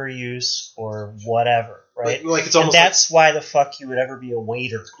transporter use or whatever, right? Like it's almost and that's why the fuck you would ever be a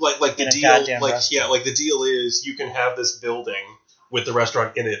waiter. Like the in a deal, goddamn like restaurant. like the deal is you can have this building with the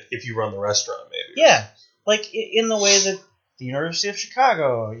restaurant in it if you run the restaurant, maybe. Yeah, like in the way that the University of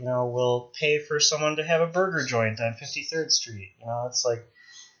Chicago, you know, will pay for someone to have a burger joint on 53rd Street. You know, it's like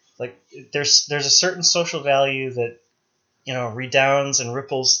there's a certain social value that, you know, redounds and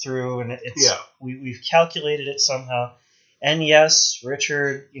ripples through, and we've calculated it somehow. And yes,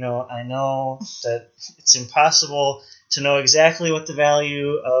 Richard, you know, I know that it's impossible to know exactly what the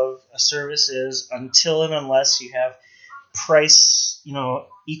value of a service is until and unless you have price, you know,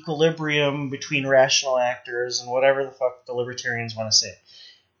 equilibrium between rational actors and whatever the fuck the libertarians want to say.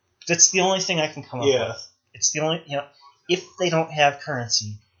 That's the only thing I can come up with. It's the only, you know, if they don't have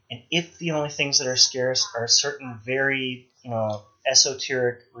currency, and if the only things that are scarce are certain very, you know,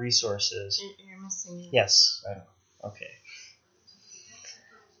 esoteric resources. You're missing it. Yes, I know. Okay.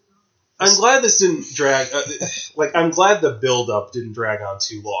 I'm glad this didn't drag. I'm glad the build-up didn't drag on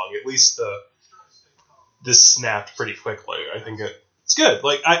too long. At least this snapped pretty quickly. I think it's good.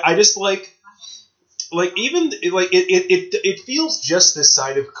 Like I just like even like it feels just this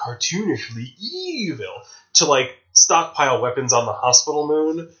side of cartoonishly evil to like stockpile weapons on the hospital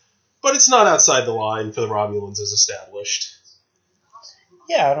moon, but it's not outside the line for the Romulans as established.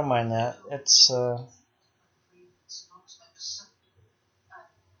 Yeah, I don't mind that. It's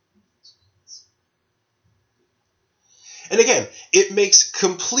And again, it makes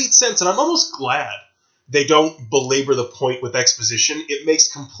complete sense, and I'm almost glad they don't belabor the point with exposition. It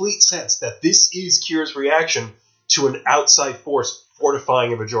makes complete sense that this is Kira's reaction to an outside force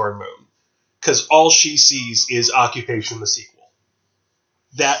fortifying a Bajoran moon. Because all she sees is Occupation the sequel.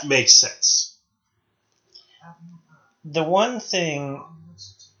 That makes sense. the one thing.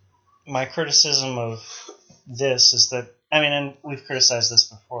 My criticism of this is that, I mean, and we've criticized this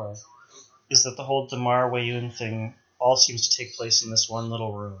before, is that the whole Damar Wayun thing all seems to take place in this one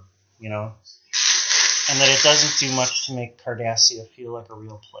little room, you know? And that it doesn't do much to make Cardassia feel like a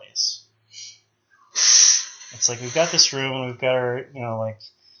real place. It's like, we've got this room, and we've got our, you know, like,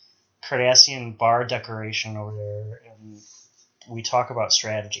 Cardassian bar decoration over there, and we talk about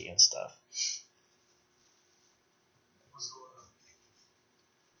strategy and stuff.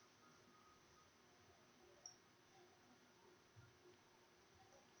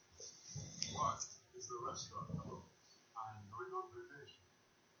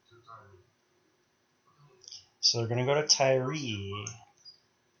 So they're going to go to Tyree.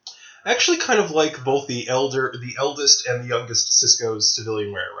 I actually kind of like both the eldest and the youngest Sisko's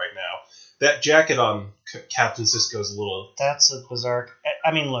civilian wear right now. That jacket on Captain Sisko's a little... That's a bizarre...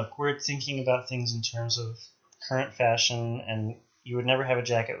 I mean, look, we're thinking about things in terms of current fashion, and you would never have a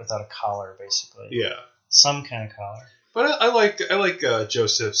jacket without a collar, basically. Yeah. Some kind of collar. But I like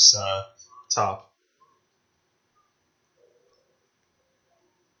Joseph's top.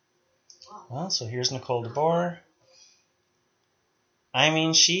 Well, so here's Nicole DeBoer. I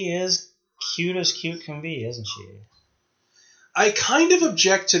mean, she is cute as cute can be, isn't she? I kind of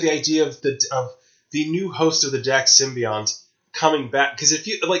object to the idea of the new host of the Dax Symbiont coming back, because if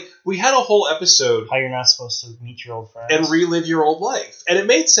you we had a whole episode How you're not supposed to meet your old friends and relive your old life, and it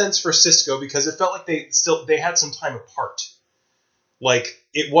made sense for Sisko because it felt like they had some time apart. Like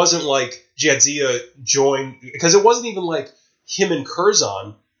it wasn't like Jadzia joined, because it wasn't even like him and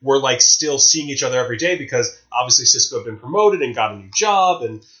Curzon were like still seeing each other every day, because obviously Sisko had been promoted and got a new job,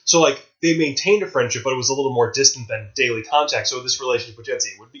 and so like they maintained a friendship, but it was a little more distant than daily contact. So this relationship with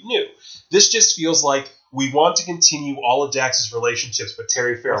Jadzia would be new. This just feels like we want to continue all of Dax's relationships, but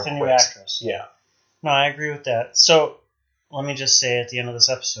Terry Farrell with a new quit. actress. Yeah. No, I agree with that. So let me just say at the end of this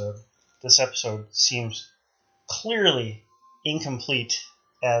episode seems clearly incomplete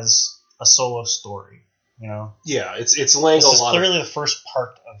as a solo story. You know, Yeah, it's laying this a is lot clearly the first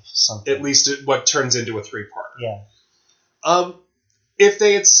part of something. at least what turns into a 3-parter. Yeah. If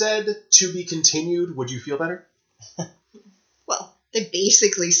they had said to be continued, would you feel better? Well, they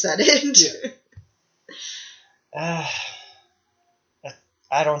basically said it. Yeah.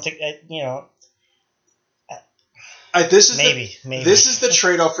 I don't think you know. Maybe. This is the Maybe.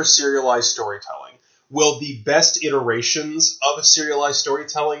 trade-off for serialized storytelling. Will the best iterations of a serialized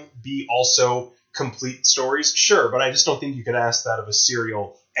storytelling be also complete stories? Sure, but I just don't think you can ask that of a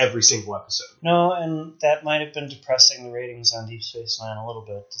serial every single episode. No, and that might have been depressing the ratings on Deep Space Nine a little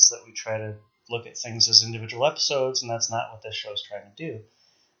bit, is that we try to look at things as individual episodes, and that's not what this show's trying to do.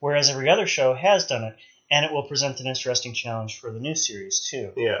 Whereas every other show has done it, and it will present an interesting challenge for the new series,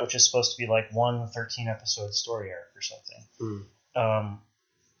 too, Yeah. which is supposed to be like one 13-episode story arc or something.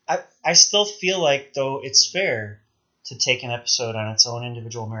 I still feel like, though, it's fair to take an episode on its own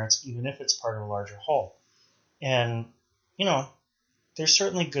individual merits, even if it's part of a larger whole. And, you know, there's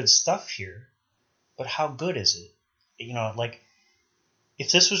certainly good stuff here, but how good is it? You know, like,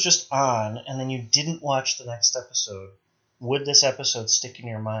 if this was just on and then you didn't watch the next episode, would this episode stick in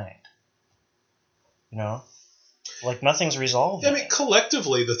your mind? You know? Like, nothing's resolved. I mean,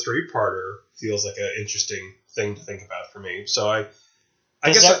 collectively, the 3-parter feels like an interesting thing to think about for me. So I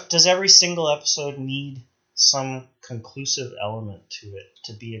guess does every single episode need some conclusive element to it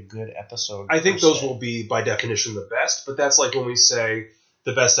to be a good episode? I think per those se? will be, by definition, the best. But that's like when we say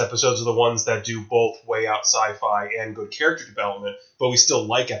the best episodes are the ones that do both way out sci-fi and good character development, but we still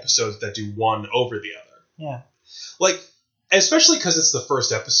like episodes that do one over the other. Yeah. Like, especially because it's the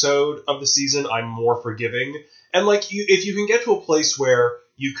first episode of the season, I'm more forgiving. And like, if you can get to a place where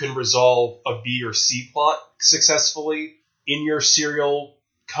you can resolve a B or C plot successfully in your serial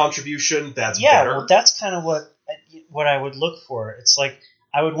contribution, that's better. Well, that's kind of what I would look for. It's like,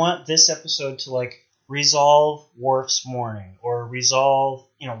 I would want this episode to, like, resolve Worf's mourning, or resolve,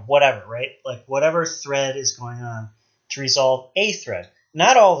 you know, whatever, right? Like, whatever thread is going on, to resolve a thread.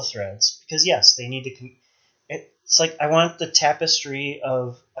 Not all the threads, because, yes, they need to... It's like I want the tapestry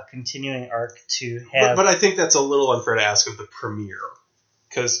of a continuing arc to have. But I think that's a little unfair to ask of the premiere.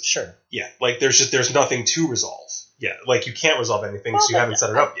 Because, Sure. yeah, like, there's nothing to resolve. Yeah, like, you can't resolve anything because you Well, haven't set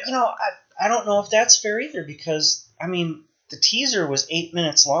it up yet. You know, I don't know if that's fair either because, I mean, the teaser was 8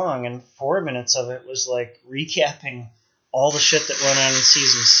 minutes long and 4 minutes of it was, like, recapping all the shit that went on in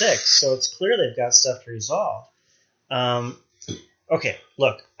season 6. So it's clear they've got stuff to resolve. Okay,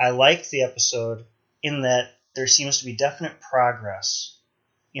 look, I like the episode in that there seems to be definite progress,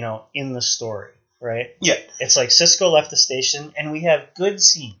 you know, in the story, right? Yeah. It's like Cisco left the station, and we have good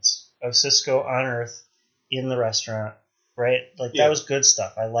scenes of Cisco on Earth in the restaurant, right? Like, Yeah. that was good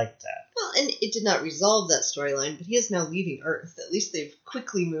stuff. I liked that. Well, and it did not resolve that storyline, but he is now leaving Earth. At least they've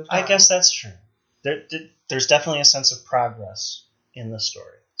quickly moved on. I guess that's true. There's definitely a sense of progress in the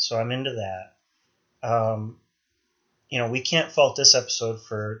story, so I'm into that. You know, we can't fault this episode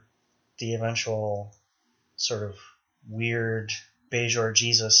for the eventual sort of weird Bajor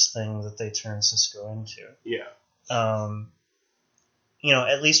Jesus thing that they turn Cisco into. Yeah. You know,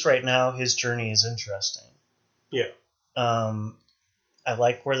 at least right now, his journey is interesting. Yeah. I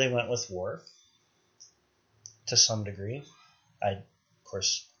like where they went with Worf to some degree. Of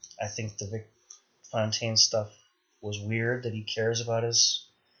course, I think the Vic Fontaine stuff was weird that he cares about his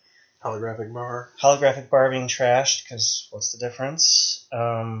Holographic bar being trashed, because what's the difference?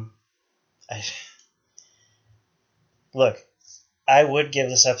 Look, I would give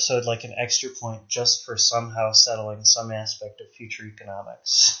this episode like an extra point just for somehow settling some aspect of future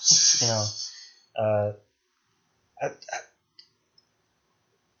economics. You know,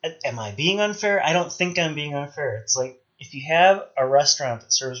 am I being unfair? I don't think I'm being unfair. It's like, if you have a restaurant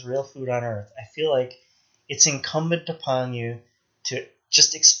that serves real food on Earth, I feel like it's incumbent upon you to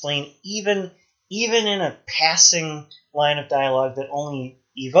just explain, even in a passing line of dialogue that only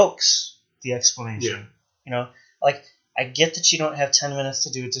evokes the explanation. Yeah. You know, like, I get that you don't have 10 minutes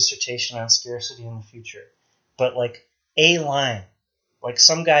to do a dissertation on scarcity in the future, but like a line, like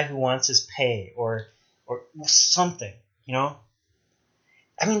some guy who wants his pay or something, you know?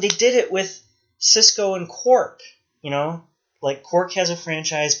 I mean, they did it with Cisco and Quark, you know? Like, Quark has a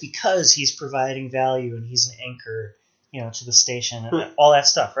franchise because he's providing value and he's an anchor, you know, to the station and all that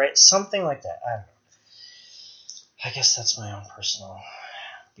stuff, right? Something like that. I don't know. I guess that's my own personal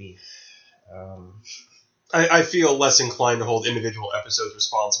beef. I feel less inclined to hold individual episodes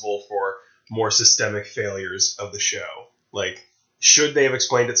responsible for more systemic failures of the show. Like, should they have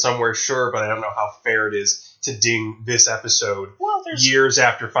explained it somewhere? Sure, but I don't know how fair it is to ding this episode years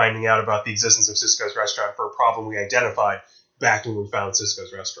after finding out about the existence of Cisco's restaurant for a problem we identified back when we found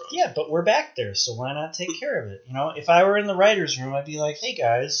Cisco's restaurant. Yeah, but we're back there, so why not take care of it? You know, if I were in the writer's room, I'd be like, hey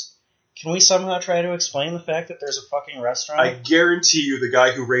guys, can we somehow try to explain the fact that there's a fucking restaurant? I guarantee you the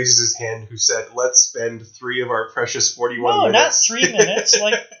guy who raises his hand who said, let's spend 3 of our precious 41 minutes. No, not 3 minutes,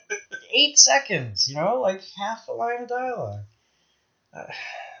 like 8 seconds, you know, like half a line of dialogue.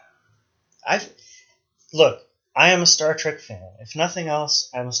 Look, I am a Star Trek fan. If nothing else,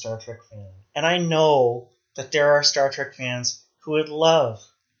 I'm a Star Trek fan. And I know that there are Star Trek fans who would love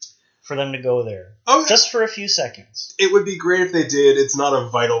for them to go there. Oh, just for a few seconds. It would be great if they did. It's not a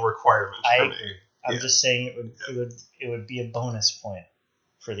vital requirement for me. I'm just saying it would be a bonus point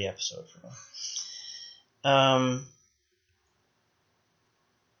for the episode for me.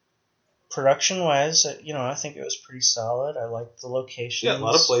 Production-wise, you know, I think it was pretty solid. I liked the locations. Yeah, a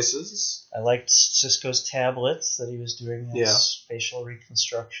lot of places. I liked Cisco's tablets that he was doing his facial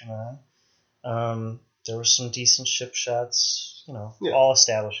reconstruction on. There were some decent ship shots, you know, all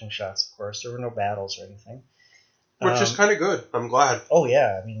establishing shots, of course. There were no battles or anything. Which is kind of good. I'm glad. Oh,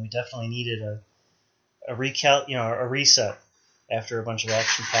 yeah. I mean, we definitely needed a reset after a bunch of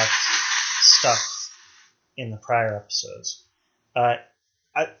action-packed stuff in the prior episodes.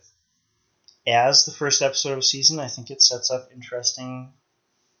 As the first episode of a season, I think it sets up interesting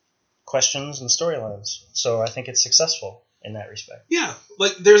questions and storylines. So I think it's successful in that respect. Yeah,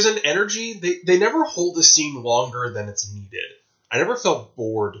 like there's an energy. They never hold a scene longer than it's needed. I never felt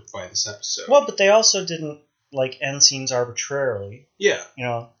bored by this episode. Well, but they also didn't like end scenes arbitrarily. Yeah. You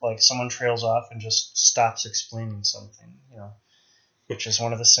know, like someone trails off and just stops explaining something, you know, which is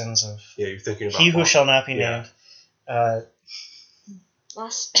one of the sins of you're thinking about He Who Shall Not Be Named.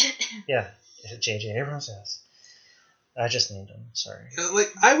 Lost. Yeah. J.J. Abrams has. I just named him. Sorry.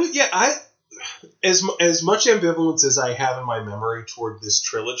 As much ambivalence as I have in my memory toward this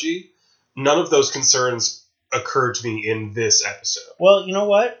trilogy, none of those concerns occurred to me in this episode. Well, you know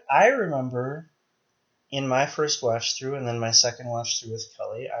what? I remember in my first watch through and then my second watch through with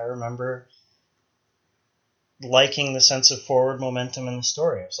Kelly, I remember liking the sense of forward momentum in the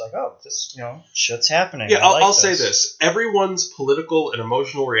story. It's like, oh, this, shit's happening. Yeah, I like I'll say this. Everyone's political and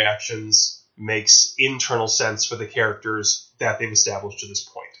emotional reactions makes internal sense for the characters that they've established to this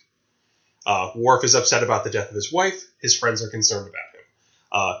point. Worf is upset about the death of his wife. His friends are concerned about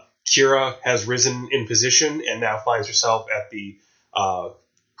him. Kira has risen in position and now finds herself at the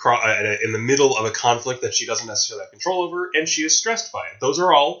in the middle of a conflict that she doesn't necessarily have control over, and she is stressed by it. Those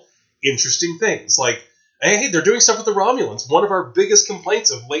are all interesting things. Like, hey, they're doing stuff with the Romulans. One of our biggest complaints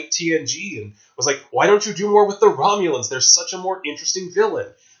of late TNG and was like, why don't you do more with the Romulans? They're such a more interesting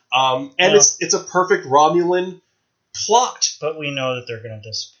villain. It's a perfect Romulan plot. But we know that they're going to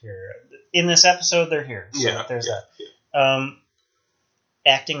disappear. In this episode, they're here. So there's that. Yeah.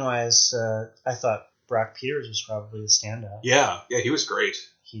 Acting-wise, I thought Brock Peters was probably the standout. Yeah, he was great.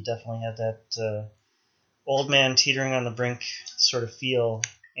 He definitely had that old man teetering on the brink sort of feel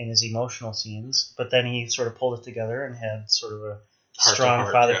in his emotional scenes, but then he sort of pulled it together and had sort of a strong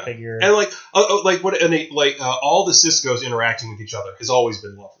father figure. And all the Cisco's interacting with each other has always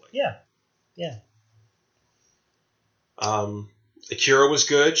been lovely. Yeah. Akira was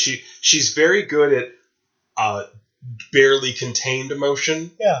good. She's very good at barely contained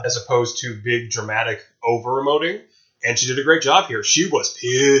emotion, as opposed to big dramatic over emoting, and she did a great job here. She was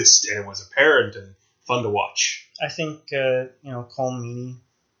pissed, and it was apparent and fun to watch. I think Colm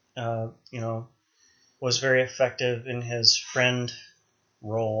Meaney, was very effective in his friend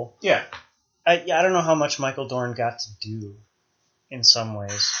role. Yeah. I don't know how much Michael Dorn got to do in some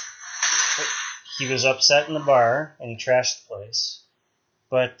ways. He was upset in the bar, and he trashed the place.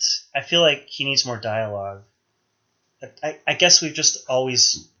 But I feel like he needs more dialogue. I guess we've just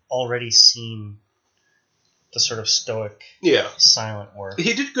already seen the sort of stoic, silent work.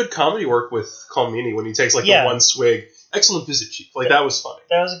 He did good comedy work with Colm Meaney when he takes the one swig. Excellent visit, Chief. That was funny.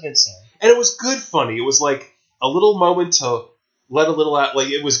 That was a good scene. And it was good funny. It was like a little moment to let a little out. Like,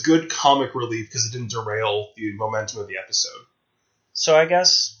 it was good comic relief because it didn't derail the momentum of the episode. So I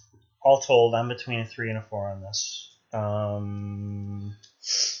guess, all told, I'm between a 3 and a 4 on this.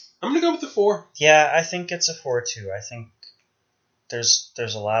 I'm going to go with the 4. Yeah, I think it's a 4 too. I think there's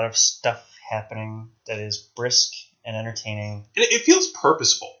a lot of stuff happening that is brisk and entertaining. And it feels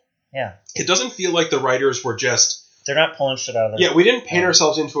purposeful. Yeah. It doesn't feel like the writers were just... They're not pulling shit out of their... Yeah, we didn't paint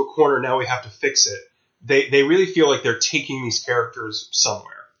ourselves into a corner, now we have to fix it. They really feel like they're taking these characters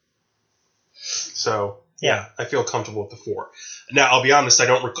somewhere. So, yeah, I feel comfortable with the 4. Now, I'll be honest, I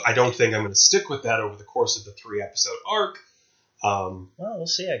don't think I'm going to stick with that over the course of the 3-episode arc. Well, we'll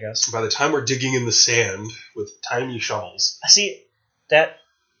see, I guess. By the time we're digging in the sand with tiny shovels. See, that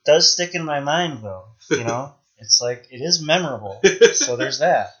does stick in my mind, though. It's like, it is memorable. So there's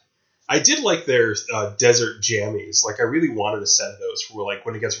that. I did like their desert jammies. Like, I really wanted a set of those for, like,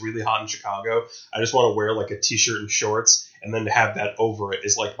 when it gets really hot in Chicago. I just want to wear, like, a t-shirt and shorts, and then to have that over it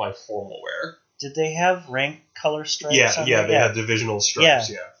is, like, my formal wear. Did they have rank color stripes? Yeah, they had divisional stripes,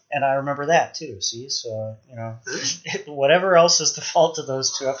 yeah. And I remember that, too, see? So, whatever else is the fault of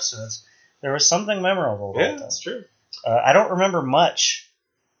those 2 episodes, there was something memorable about them. Yeah, that's true. I don't remember much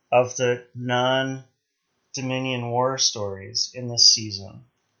of the non-Dominion War stories in this season,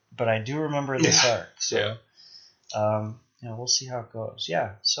 but I do remember this arc. So, we'll see how it goes.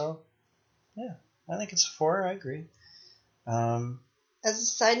 Yeah, so, I think it's a 4. I agree. As a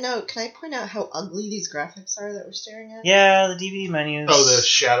side note, can I point out how ugly these graphics are that we're staring at? Yeah, the DB menus. Oh, the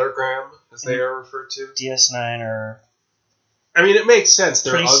Shattergram, as they are referred to. DS9 are... I mean, it makes sense.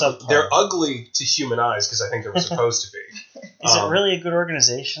 They're subpar. ugly to human eyes because I think they were supposed to be. Is it really a good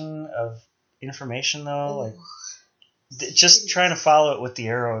organization of information, though? Like, just trying to follow it with the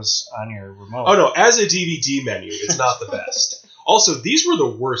arrows on your remote. Oh, no. As a DVD menu, it's not the best. Also, these were the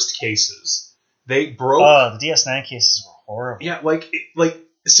worst cases. They broke... Oh, the DS9 cases were horrible. Yeah, like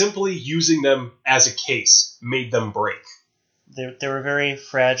simply using them as a case made them break. They were very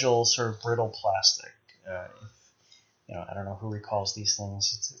fragile, sort of brittle plastic. I don't know who recalls these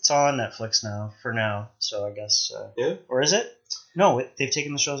things. It's all on Netflix now, for now, so I guess... yeah? Or is it? No, they've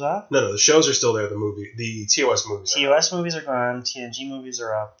taken the shows off? No, the shows are still there, the TOS movies movies are gone, TNG movies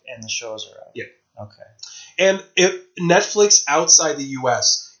are up, and the shows are up. Yeah. Okay. And Netflix outside the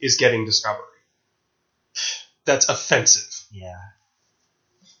US is getting Discovery. That's offensive. Yeah.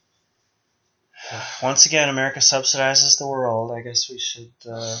 Once again, America subsidizes the world. I guess we should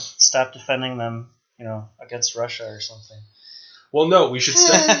stop defending them, against Russia or something. Well, no, we should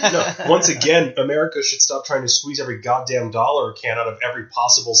stop. No, once again, America should stop trying to squeeze every goddamn dollar it can out of every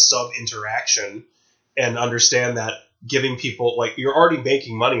possible sub-interaction and understand that giving people, like, you're already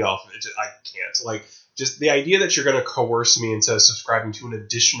making money off of it. I can't. Like, just the idea that you're going to coerce me into subscribing to an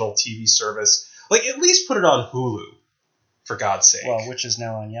additional TV service. Like, at least put it on Hulu, for God's sake. Well, which is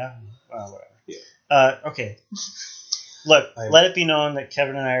now on Yahoo. Whatever. Yeah. Okay. Look, I'm let it be known that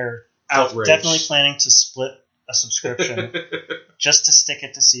Kevin and I are outraged. definitely planning to split a subscription just to stick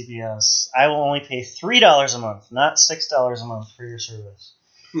it to CBS. I will only pay $3 a month, not $6 a month for your service.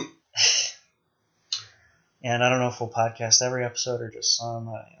 And I don't know if we'll podcast every episode or just some.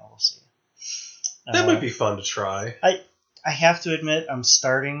 We'll see. That might be fun to try. I have to admit, I'm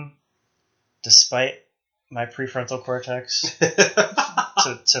starting, despite my prefrontal cortex,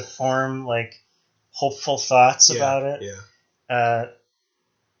 to form like hopeful thoughts about it. Yeah.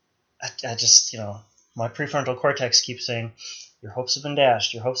 I just, my prefrontal cortex keeps saying, "Your hopes have been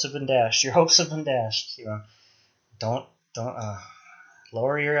dashed. Your hopes have been dashed. Your hopes have been dashed." Don't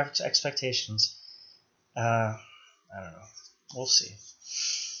lower your expectations. I don't know. We'll see.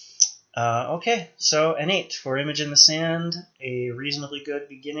 Okay, so an 8 for Image in the Sand, a reasonably good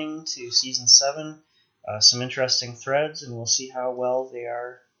beginning to season 7. Some interesting threads, and we'll see how well they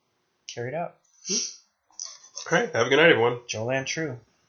are carried out. All right. Have a good night, everyone. Joanne True.